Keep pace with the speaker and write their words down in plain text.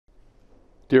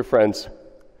Dear friends,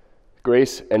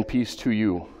 grace and peace to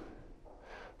you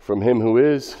from him who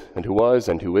is, and who was,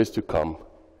 and who is to come,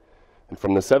 and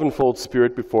from the sevenfold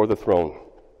Spirit before the throne,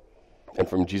 and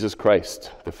from Jesus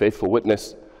Christ, the faithful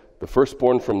witness, the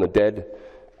firstborn from the dead,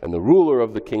 and the ruler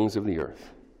of the kings of the earth.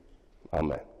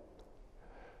 Amen.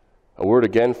 A word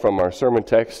again from our sermon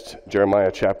text, Jeremiah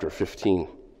chapter 15.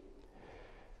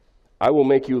 I will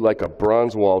make you like a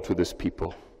bronze wall to this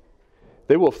people.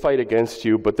 They will fight against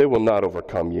you, but they will not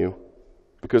overcome you,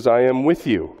 because I am with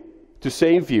you to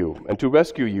save you and to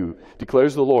rescue you,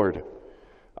 declares the Lord.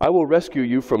 I will rescue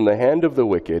you from the hand of the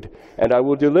wicked, and I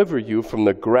will deliver you from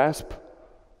the grasp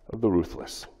of the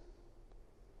ruthless.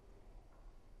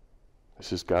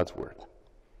 This is God's word.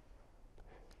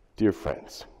 Dear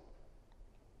friends,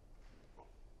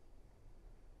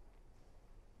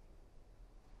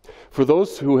 for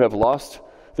those who have lost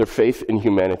their faith in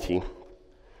humanity,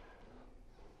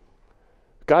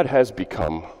 God has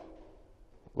become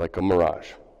like a mirage.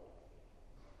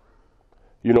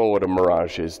 You know what a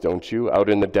mirage is, don't you? Out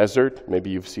in the desert,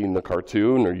 maybe you've seen the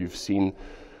cartoon, or you've seen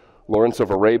Lawrence of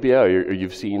Arabia, or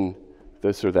you've seen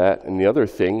this or that. And the other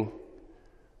thing,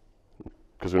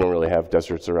 because we don't really have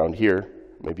deserts around here,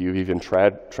 maybe you've even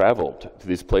traveled to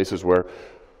these places where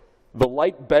the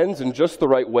light bends in just the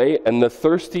right way, and the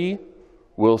thirsty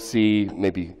will see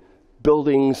maybe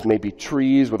buildings, maybe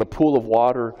trees with a pool of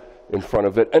water in front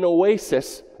of it, an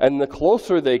oasis, and the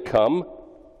closer they come,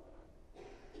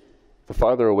 the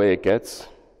farther away it gets,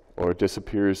 or it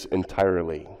disappears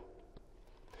entirely.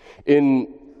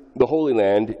 In the Holy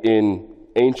Land, in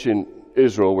ancient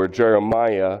Israel, where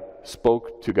Jeremiah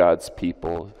spoke to God's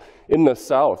people, in the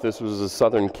south, this was the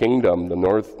southern kingdom, the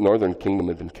northern kingdom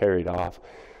had been carried off.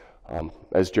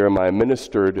 As Jeremiah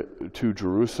ministered to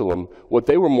Jerusalem, what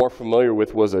they were more familiar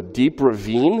with was a deep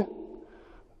ravine,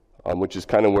 which is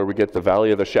kind of where we get the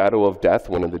Valley of the Shadow of Death,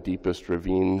 one of the deepest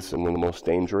ravines and one of the most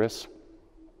dangerous,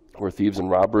 where thieves and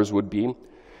robbers would be.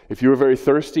 If you were very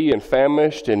thirsty and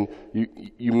famished, and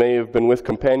you may have been with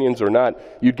companions or not,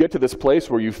 you'd get to this place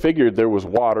where you figured there was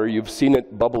water. You've seen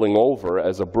it bubbling over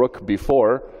as a brook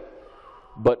before,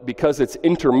 but because it's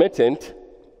intermittent,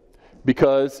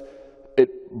 because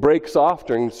it breaks off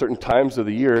during certain times of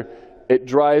the year, it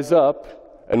dries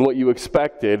up, and what you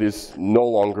expected is no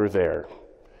longer there.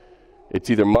 It's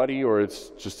either muddy or it's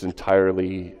just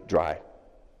entirely dry.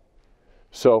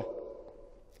 So,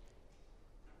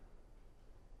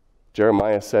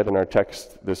 Jeremiah said in our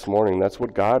text this morning, that's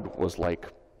what God was like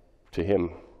to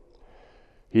him.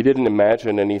 He didn't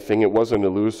imagine anything. It wasn't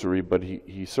illusory, but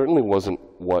he certainly wasn't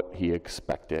what he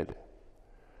expected.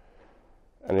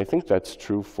 And I think that's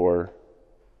true for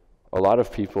a lot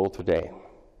of people today.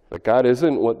 That God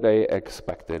isn't what they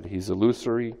expected. He's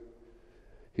illusory,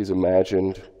 he's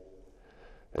imagined,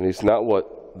 and he's not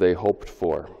what they hoped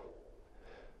for.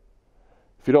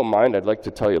 If you don't mind, I'd like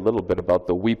to tell you a little bit about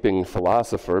the weeping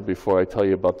philosopher before I tell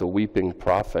you about the weeping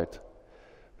prophet,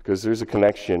 because there's a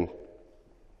connection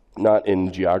not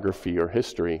in geography or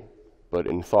history, but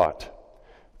in thought.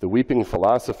 The weeping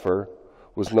philosopher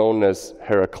was known as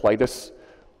Heraclitus.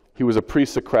 He was a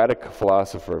pre-Socratic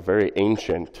philosopher, very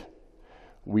ancient.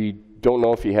 We don't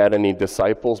know if he had any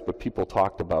disciples, but people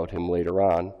talked about him later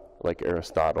on, like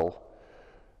Aristotle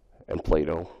and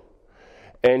Plato.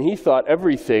 And he thought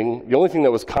everything, the only thing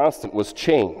that was constant was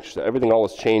change, that everything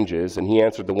always changes, and he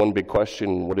answered the one big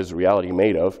question, what is reality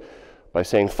made of, by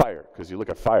saying fire, because you look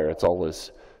at fire, it's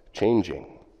always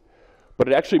changing. But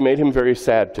it actually made him very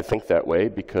sad to think that way,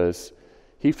 because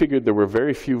he figured there were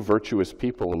very few virtuous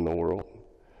people in the world,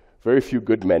 very few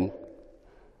good men,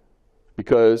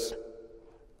 because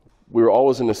we were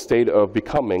always in a state of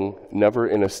becoming, never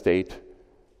in a state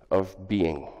of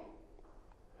being.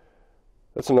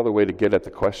 That's another way to get at the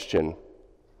question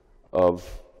of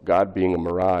God being a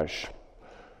mirage.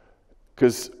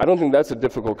 Because I don't think that's a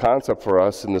difficult concept for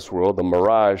us in this world, the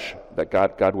mirage, that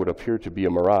God would appear to be a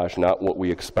mirage, not what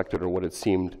we expected or what it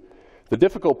seemed. The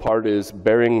difficult part is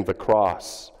bearing the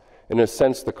cross. In a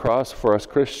sense, the cross for us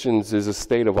Christians is a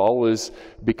state of always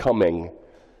becoming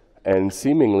and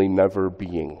seemingly never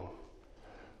being.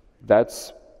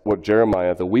 That's what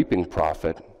Jeremiah, the weeping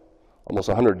prophet, almost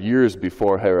 100 years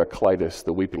before Heraclitus,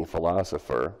 the weeping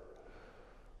philosopher,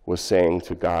 was saying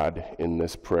to God in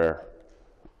this prayer.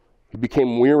 He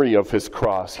became weary of his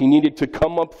cross. He needed to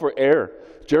come up for air.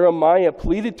 Jeremiah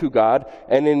pleaded to God,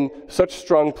 and in such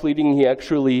strong pleading, he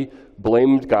actually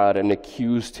blamed God and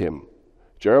accused him.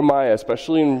 Jeremiah,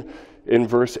 especially in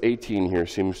verse 18 here,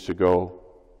 seems to go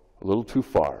a little too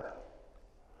far.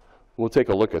 We'll take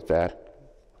a look at that,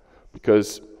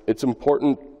 because it's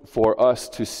important for us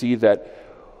to see that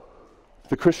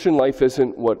the Christian life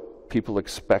isn't what people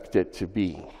expect it to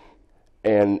be.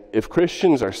 And if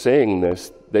Christians are saying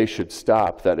this, they should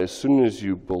stop, that as soon as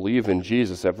you believe in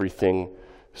Jesus, everything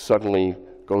suddenly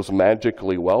goes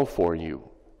magically well for you.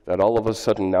 That all of a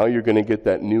sudden now you're going to get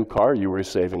that new car you were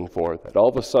saving for. That all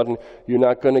of a sudden you're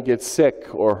not going to get sick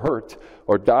or hurt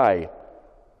or die.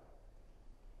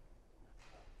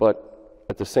 But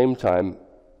at the same time,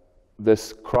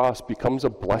 this cross becomes a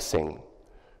blessing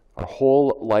our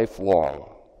whole life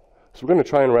long. So we're going to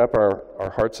try and wrap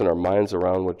our hearts and our minds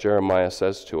around what Jeremiah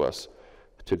says to us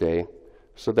today,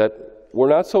 so that we're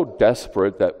not so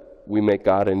desperate that we make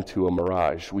God into a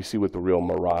mirage. We see what the real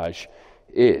mirage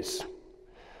is.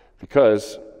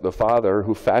 Because the Father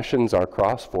who fashions our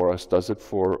cross for us does it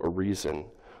for a reason,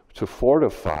 to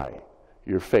fortify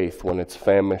your faith when it's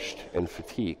famished and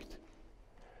fatigued.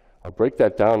 I'll break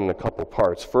that down in a couple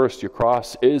parts. First, your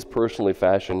cross is personally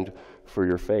fashioned for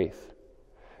your faith.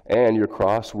 And your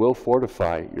cross will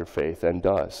fortify your faith, and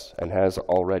does, and has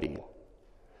already.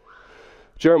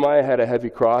 Jeremiah had a heavy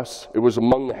cross. It was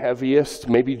among the heaviest.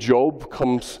 Maybe Job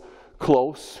comes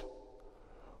close,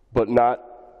 but not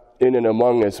in and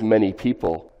among as many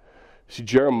people. See,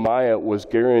 Jeremiah was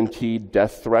guaranteed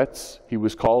death threats. He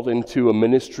was called into a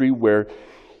ministry where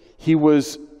he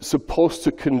was supposed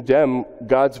to condemn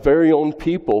God's very own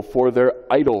people for their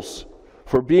idols,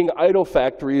 for being idol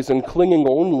factories and clinging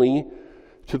only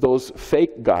to those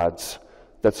fake gods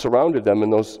that surrounded them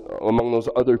and among those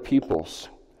other peoples.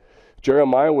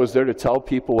 Jeremiah was there to tell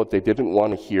people what they didn't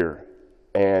want to hear,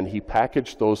 and he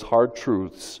packaged those hard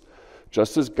truths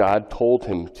just as God told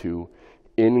him to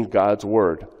in God's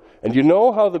word. And you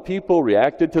know how the people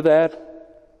reacted to that?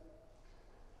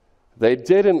 They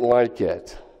didn't like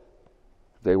it.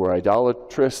 They were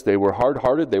idolatrous, they were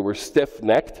hard-hearted, they were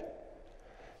stiff-necked,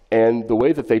 and the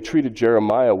way that they treated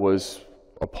Jeremiah was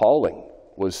appalling,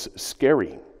 was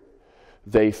scary.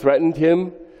 They threatened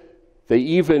him. They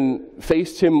even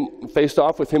faced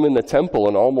off with him in the temple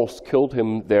and almost killed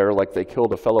him there, like they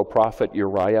killed a fellow prophet,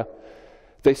 Uriah.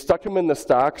 They stuck him in the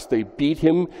stocks. They beat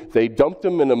him. They dumped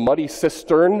him in a muddy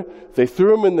cistern. They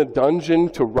threw him in the dungeon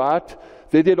to rot.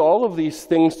 They did all of these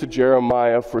things to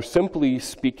Jeremiah for simply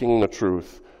speaking the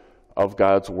truth of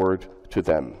God's word to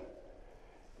them.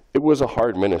 It was a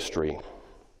hard ministry.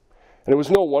 And it was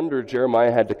no wonder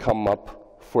Jeremiah had to come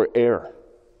up for air.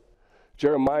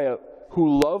 Jeremiah,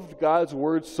 who loved God's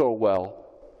word so well,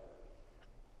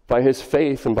 by his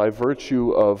faith and by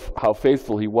virtue of how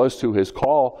faithful he was to his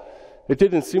call, it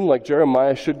didn't seem like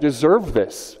Jeremiah should deserve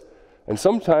this. And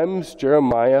sometimes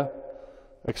Jeremiah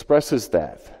expresses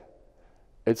that.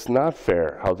 It's not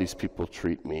fair how these people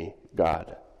treat me,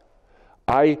 God.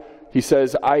 He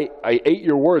says, I ate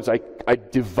your words. I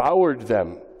devoured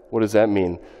them. What does that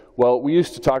mean? Well, we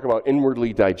used to talk about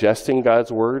inwardly digesting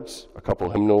God's words a couple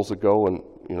hymnals ago, and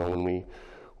when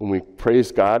we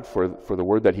praise God for the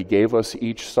word that he gave us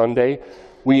each Sunday,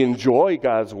 we enjoy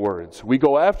God's words. We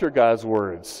go after God's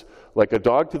words. Like a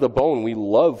dog to the bone, we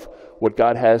love what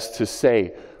God has to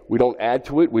say. We don't add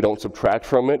to it. We don't subtract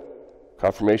from it.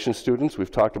 Confirmation students, we've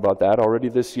talked about that already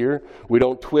this year. We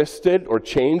don't twist it or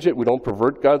change it. We don't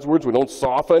pervert God's words. We don't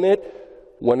soften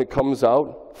it when it comes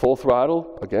out full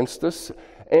throttle against us.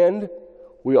 And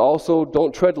we also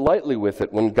don't tread lightly with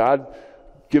it when God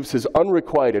gives his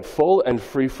unrequited, full and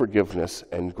free forgiveness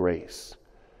and grace.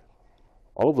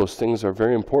 All of those things are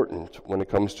very important when it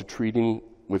comes to treating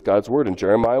with God's word, and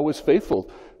Jeremiah was faithful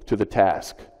to the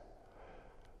task.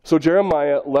 So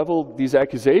Jeremiah leveled these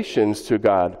accusations to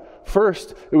God.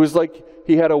 First, it was like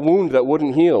he had a wound that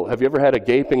wouldn't heal. Have you ever had a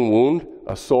gaping wound,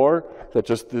 a sore that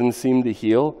just didn't seem to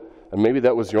heal? And maybe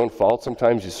that was your own fault.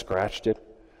 Sometimes you scratched it,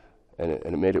 and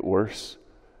it made it worse.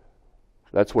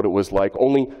 That's what it was like.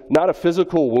 Only not a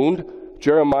physical wound.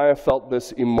 Jeremiah felt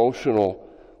this emotional,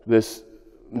 this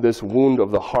wound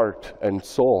of the heart and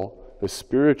soul, this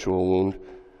spiritual wound,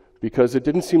 because it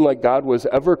didn't seem like God was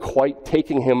ever quite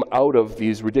taking him out of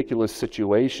these ridiculous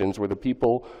situations where the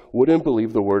people wouldn't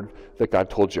believe the word that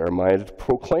God told Jeremiah to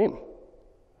proclaim.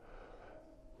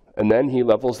 And then he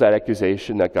levels that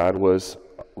accusation that God was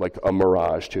like a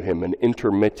mirage to him, an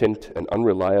intermittent and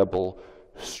unreliable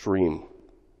stream.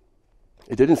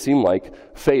 It didn't seem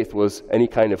like faith was any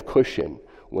kind of cushion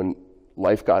when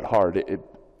life got hard.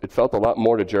 It felt a lot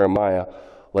more to Jeremiah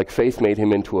like faith made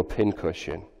him into a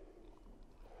pincushion.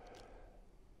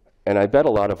 And I bet a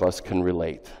lot of us can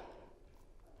relate.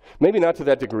 Maybe not to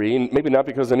that degree, and maybe not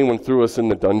because anyone threw us in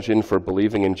the dungeon for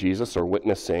believing in Jesus or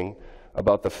witnessing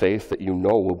about the faith that you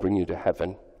know will bring you to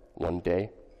heaven one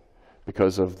day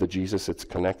because of the Jesus it's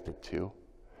connected to.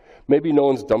 Maybe no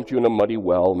one's dumped you in a muddy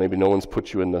well. Maybe no one's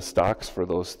put you in the stocks for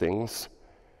those things.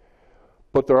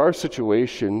 But there are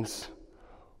situations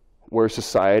where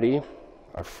society,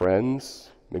 our friends,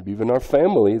 maybe even our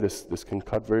family, this can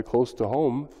cut very close to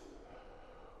home,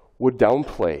 would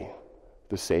downplay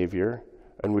the Savior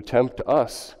and would tempt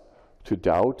us to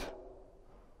doubt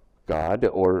God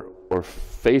or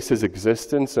face his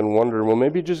existence and wonder, well,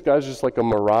 maybe God's just like a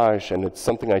mirage and it's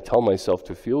something I tell myself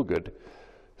to feel good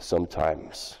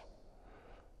sometimes.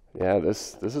 Yeah,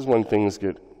 this is when things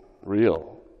get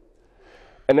real.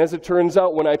 And as it turns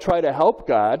out, when I try to help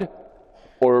God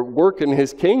or work in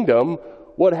his kingdom,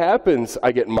 what happens?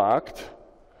 I get mocked.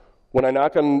 When I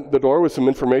knock on the door with some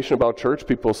information about church,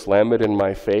 people slam it in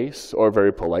my face or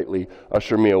very politely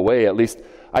usher me away. At least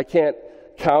I can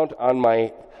count on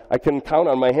my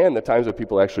hand the times that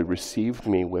people actually received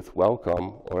me with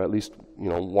welcome, or at least,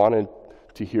 wanted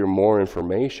to hear more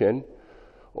information.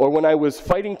 Or when I was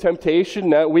fighting temptation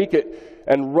that week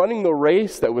and running the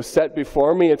race that was set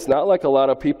before me, it's not like a lot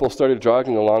of people started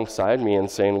jogging alongside me and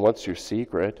saying, "What's your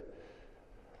secret?"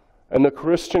 And the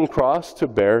Christian cross to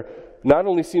bear not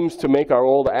only seems to make our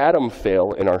old Adam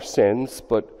fail in our sins,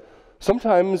 but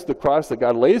sometimes the cross that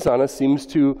God lays on us seems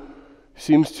to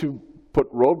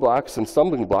put roadblocks and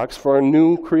stumbling blocks for our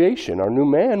new creation, our new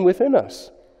man within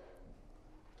us.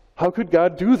 How could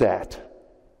God do that?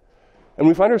 And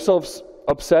we find ourselves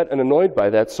upset and annoyed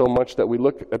by that so much that we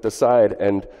look at the side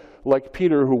and, like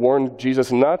Peter, who warned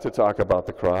Jesus not to talk about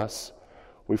the cross,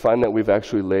 we find that we've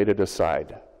actually laid it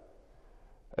aside.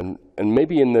 And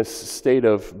maybe in this state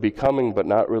of becoming but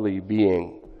not really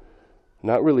being,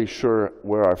 not really sure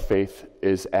where our faith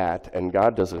is at, and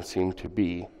God doesn't seem to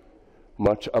be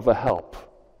much of a help.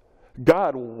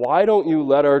 God, why don't you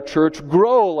let our church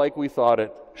grow like we thought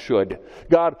it should?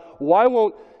 God, why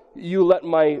won't you let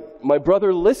my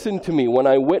brother listen to me when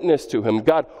I witness to him?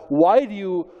 God, why do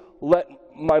you let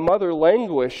my mother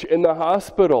languish in the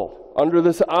hospital under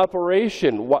this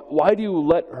operation? Why do you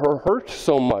let her hurt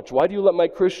so much? Why do you let my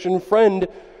Christian friend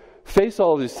face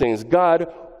all these things?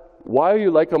 God, why are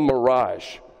you like a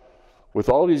mirage with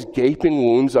all these gaping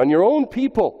wounds on your own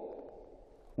people?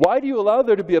 Why do you allow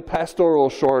there to be a pastoral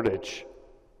shortage?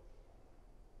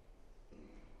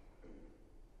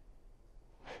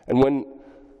 And when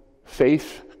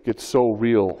faith gets so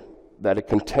real that it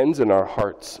contends in our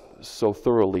hearts so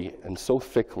thoroughly and so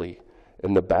thickly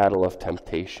in the battle of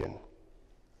temptation,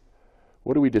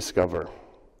 what do we discover?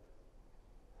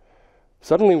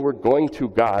 Suddenly we're going to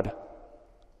God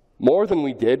more than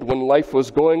we did when life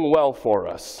was going well for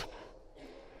us.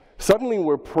 Suddenly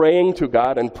we're praying to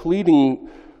God and pleading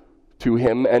to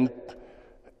him and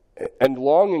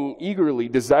longing eagerly,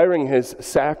 desiring his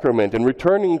sacrament and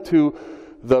returning to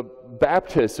the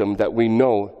baptism that we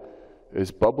know is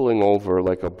bubbling over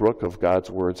like a brook of God's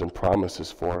words and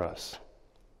promises for us.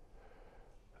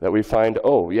 That we find,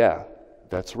 oh yeah,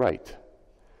 that's right.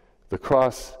 The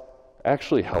cross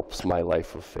actually helps my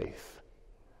life of faith.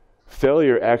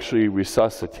 Failure actually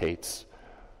resuscitates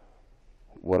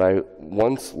what I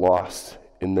once lost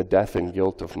in the death and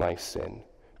guilt of my sin,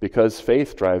 because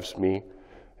faith drives me,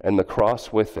 and the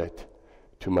cross with it,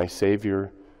 to my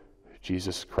Savior,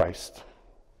 Jesus Christ.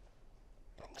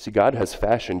 See, God has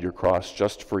fashioned your cross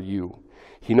just for you.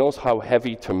 He knows how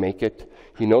heavy to make it.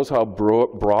 He knows how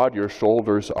broad your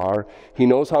shoulders are. He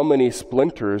knows how many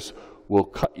splinters will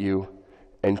cut you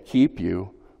and keep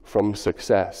you from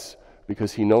success,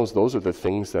 because he knows those are the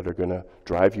things that are going to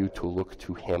drive you to look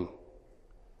to him.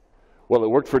 Well, it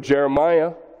worked for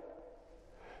Jeremiah.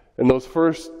 In those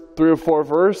first 3 or 4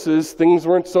 verses, things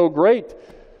weren't so great.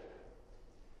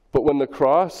 But when the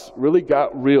cross really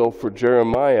got real for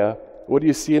Jeremiah, what do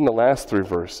you see in the last 3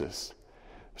 verses?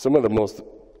 Some of the most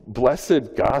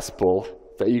blessed gospel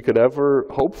that you could ever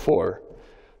hope for.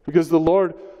 Because the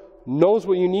Lord knows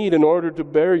what you need in order to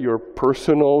bear your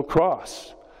personal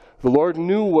cross. The Lord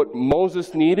knew what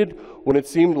Moses needed when it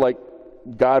seemed like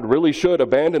God really should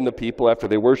abandon the people after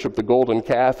they worshiped the golden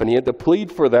calf, and he had to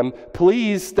plead for them,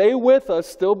 please stay with us,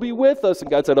 still be with us.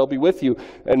 And God said, I'll be with you.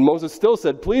 And Moses still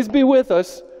said, please be with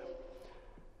us.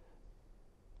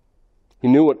 He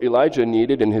knew what Elijah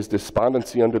needed in his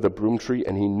despondency under the broom tree,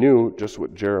 and he knew just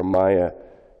what Jeremiah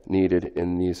needed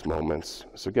in these moments.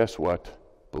 So guess what,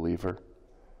 believer?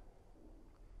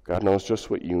 God knows just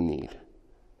what you need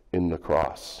in the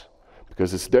cross.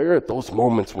 Because it's there at those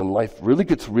moments when life really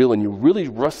gets real and you really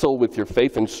wrestle with your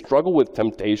faith and struggle with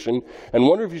temptation and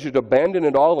wonder if you should abandon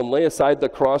it all and lay aside the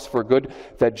cross for good,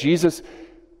 that Jesus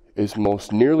is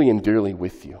most nearly and dearly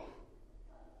with you.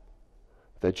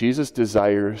 That Jesus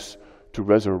desires to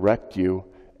resurrect you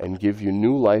and give you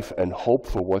new life and hope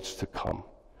for what's to come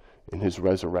in his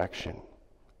resurrection.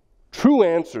 True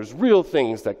answers, real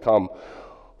things that come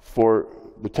for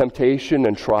the temptation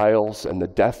and trials and the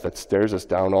death that stares us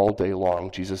down all day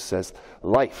long, Jesus says,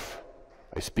 life.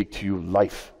 I speak to you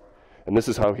life. And this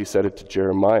is how he said it to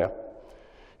Jeremiah.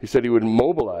 He said he would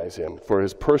mobilize him for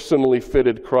his personally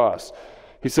fitted cross.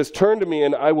 He says, turn to me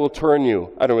and I will turn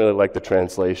you. I don't really like the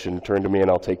translation, turn to me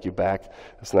and I'll take you back.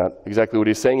 That's not exactly what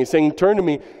he's saying. He's saying, turn to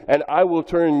me and I will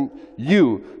turn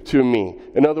you to me.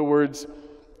 In other words,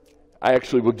 I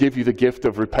actually will give you the gift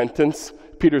of repentance.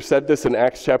 Peter said this in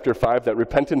Acts chapter 5, that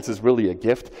repentance is really a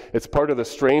gift. It's part of the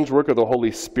strange work of the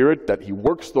Holy Spirit, that he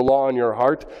works the law in your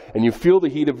heart, and you feel the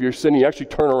heat of your sin, you actually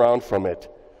turn around from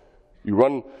it. You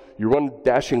run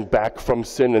dashing back from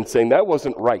sin and saying, that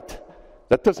wasn't right.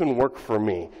 That doesn't work for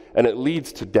me, and it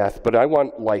leads to death, but I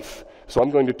want life, so I'm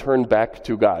going to turn back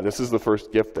to God. This is the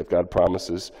first gift that God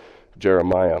promises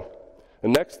Jeremiah.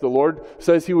 And next, the Lord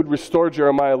says he would restore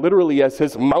Jeremiah literally as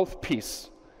his mouthpiece.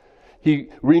 He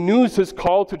renews his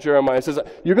call to Jeremiah. He says,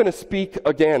 you're going to speak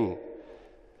again.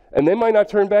 And they might not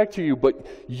turn back to you, but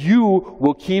you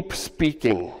will keep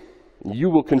speaking. You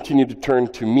will continue to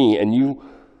turn to me, and you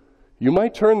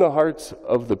might turn the hearts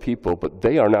of the people, but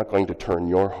they are not going to turn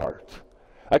your heart.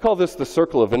 I call this the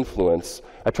circle of influence.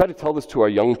 I try to tell this to our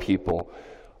young people.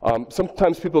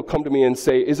 Sometimes people come to me and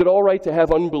say, is it all right to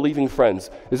have unbelieving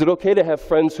friends? Is it okay to have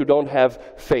friends who don't have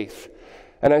faith?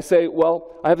 And I say,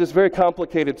 well, I have this very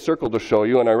complicated circle to show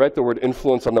you, and I write the word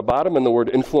influence on the bottom and the word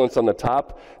influence on the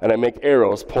top, and I make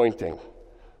arrows pointing.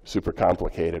 Super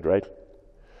complicated, right?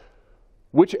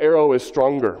 Which arrow is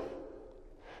stronger?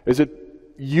 Is it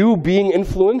you being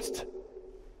influenced?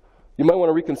 You might want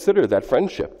to reconsider that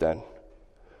friendship then.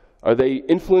 Are they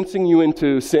influencing you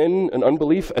into sin and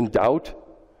unbelief and doubt?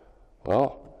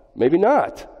 Well, maybe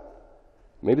not.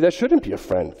 Maybe that shouldn't be a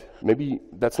friend. Maybe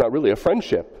that's not really a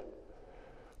friendship.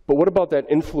 But what about that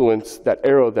influence, that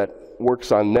arrow that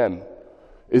works on them?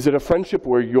 Is it a friendship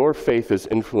where your faith is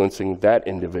influencing that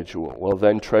individual? Well,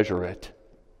 then treasure it.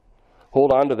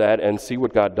 Hold on to that and see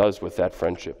what God does with that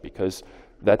friendship, because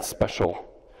that's special.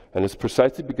 And it's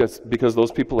precisely because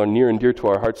those people are near and dear to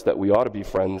our hearts that we ought to be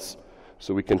friends,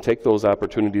 so we can take those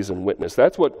opportunities and witness.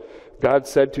 That's what God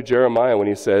said to Jeremiah when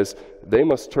he says, they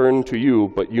must turn to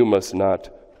you, but you must not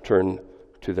turn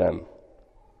to them.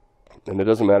 And it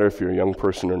doesn't matter if you're a young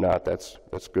person or not. That's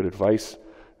good advice,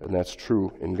 and that's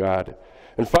true in God.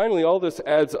 And finally, all this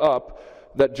adds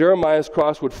up that Jeremiah's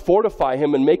cross would fortify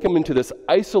him and make him into this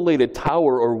isolated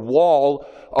tower or wall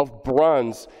of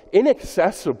bronze,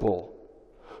 inaccessible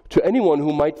to anyone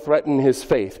who might threaten his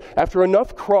faith. After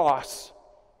enough cross,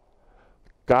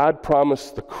 God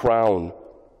promised the crown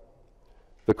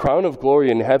of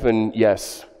glory in heaven,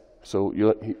 yes.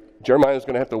 So Jeremiah is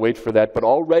going to have to wait for that. But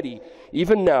already,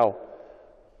 even now,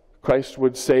 Christ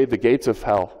would say the gates of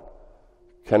hell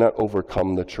cannot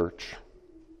overcome the church.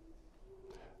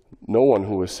 No one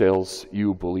who assails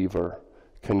you, believer,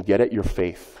 can get at your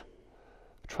faith.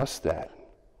 Trust that.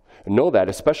 And know that,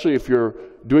 especially if you're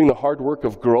doing the hard work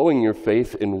of growing your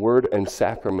faith in word and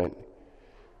sacrament.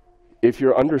 If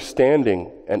you're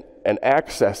understanding and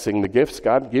accessing the gifts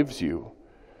God gives you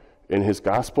in his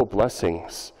gospel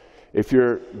blessings, if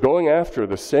you're going after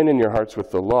the sin in your hearts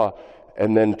with the law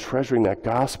and then treasuring that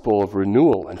gospel of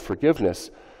renewal and forgiveness,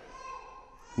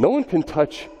 no one can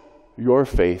touch your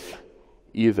faith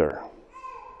either.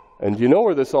 And you know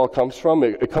where this all comes from?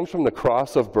 It comes from the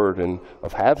cross of burden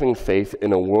of having faith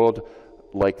in a world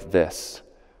like this.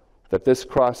 That this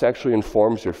cross actually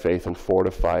informs your faith and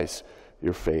fortifies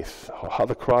your faith. How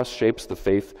the cross shapes the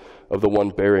faith of the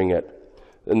one bearing it.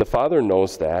 And the Father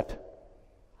knows that.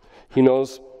 He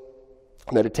knows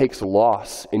that it takes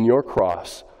loss in your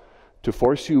cross to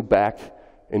force you back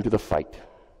into the fight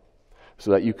so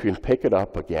that you can pick it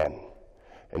up again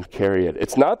and carry it.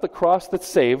 It's not the cross that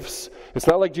saves. It's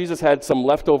not like Jesus had some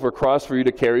leftover cross for you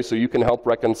to carry so you can help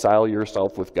reconcile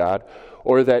yourself with God,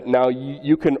 or that now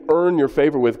you can earn your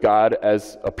favor with God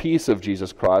as a piece of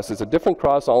Jesus' cross. It's a different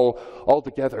cross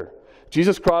altogether.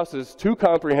 Jesus' cross is too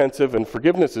comprehensive and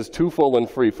forgiveness is too full and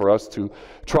free for us to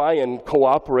try and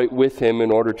cooperate with him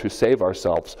in order to save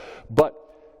ourselves. But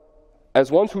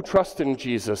as ones who trust in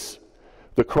Jesus,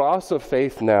 the cross of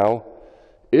faith now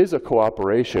is a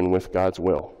cooperation with God's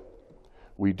will.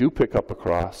 We do pick up a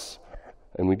cross,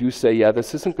 and we do say, yeah,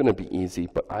 this isn't going to be easy,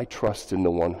 but I trust in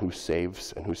the one who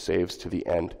saves and who saves to the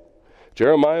end.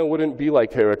 Jeremiah wouldn't be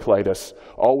like Heraclitus,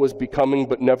 always becoming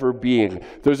but never being.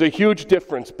 There's a huge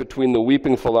difference between the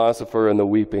weeping philosopher and the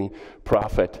weeping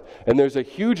prophet. And there's a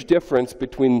huge difference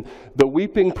between the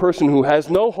weeping person who has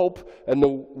no hope and the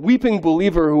weeping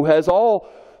believer who has all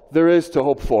there is to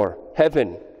hope for,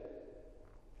 heaven.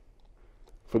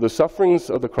 For the sufferings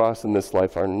of the cross in this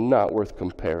life are not worth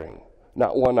comparing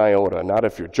Not one iota. Not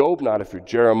if you're Job, not if you're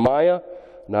Jeremiah,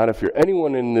 not if you're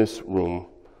anyone in this room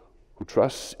who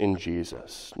trusts in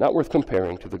Jesus. Not worth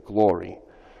comparing to the glory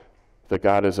that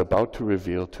God is about to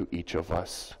reveal to each of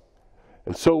us.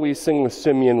 And so we sing with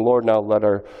Simeon, Lord, now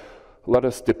let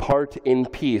us depart in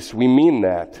peace. We mean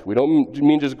that. We don't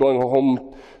mean just going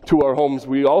home to our homes.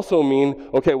 We also mean,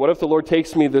 okay, what if the Lord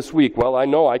takes me this week? Well, I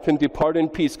know I can depart in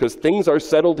peace because things are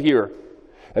settled here.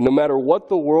 And no matter what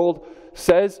the world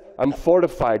says, I'm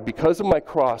fortified. Because of my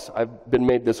cross, I've been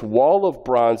made this wall of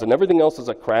bronze, and everything else is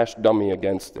a crash dummy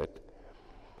against it.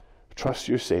 Trust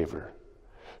your Savior.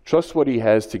 Trust what He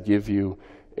has to give you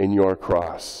in your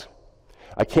cross.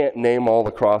 I can't name all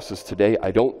the crosses today.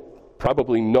 I don't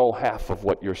probably know half of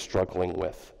what you're struggling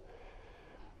with.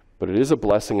 But it is a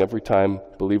blessing every time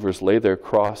believers lay their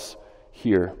cross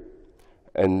here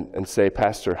and say,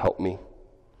 Pastor, help me.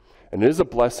 And it is a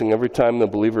blessing every time the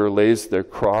believer lays their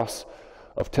cross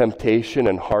of temptation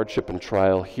and hardship and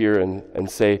trial here and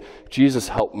say, Jesus,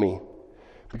 help me.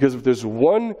 Because if there's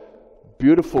one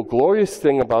beautiful, glorious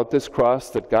thing about this cross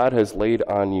that God has laid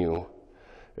on you,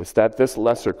 it's that this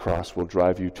lesser cross will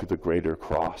drive you to the greater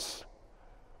cross.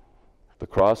 The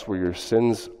cross where your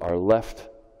sins are left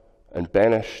and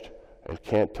banished and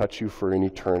can't touch you for an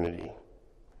eternity.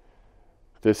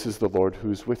 This is the Lord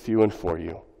who's with you and for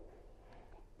you.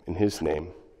 In His name,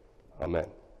 amen.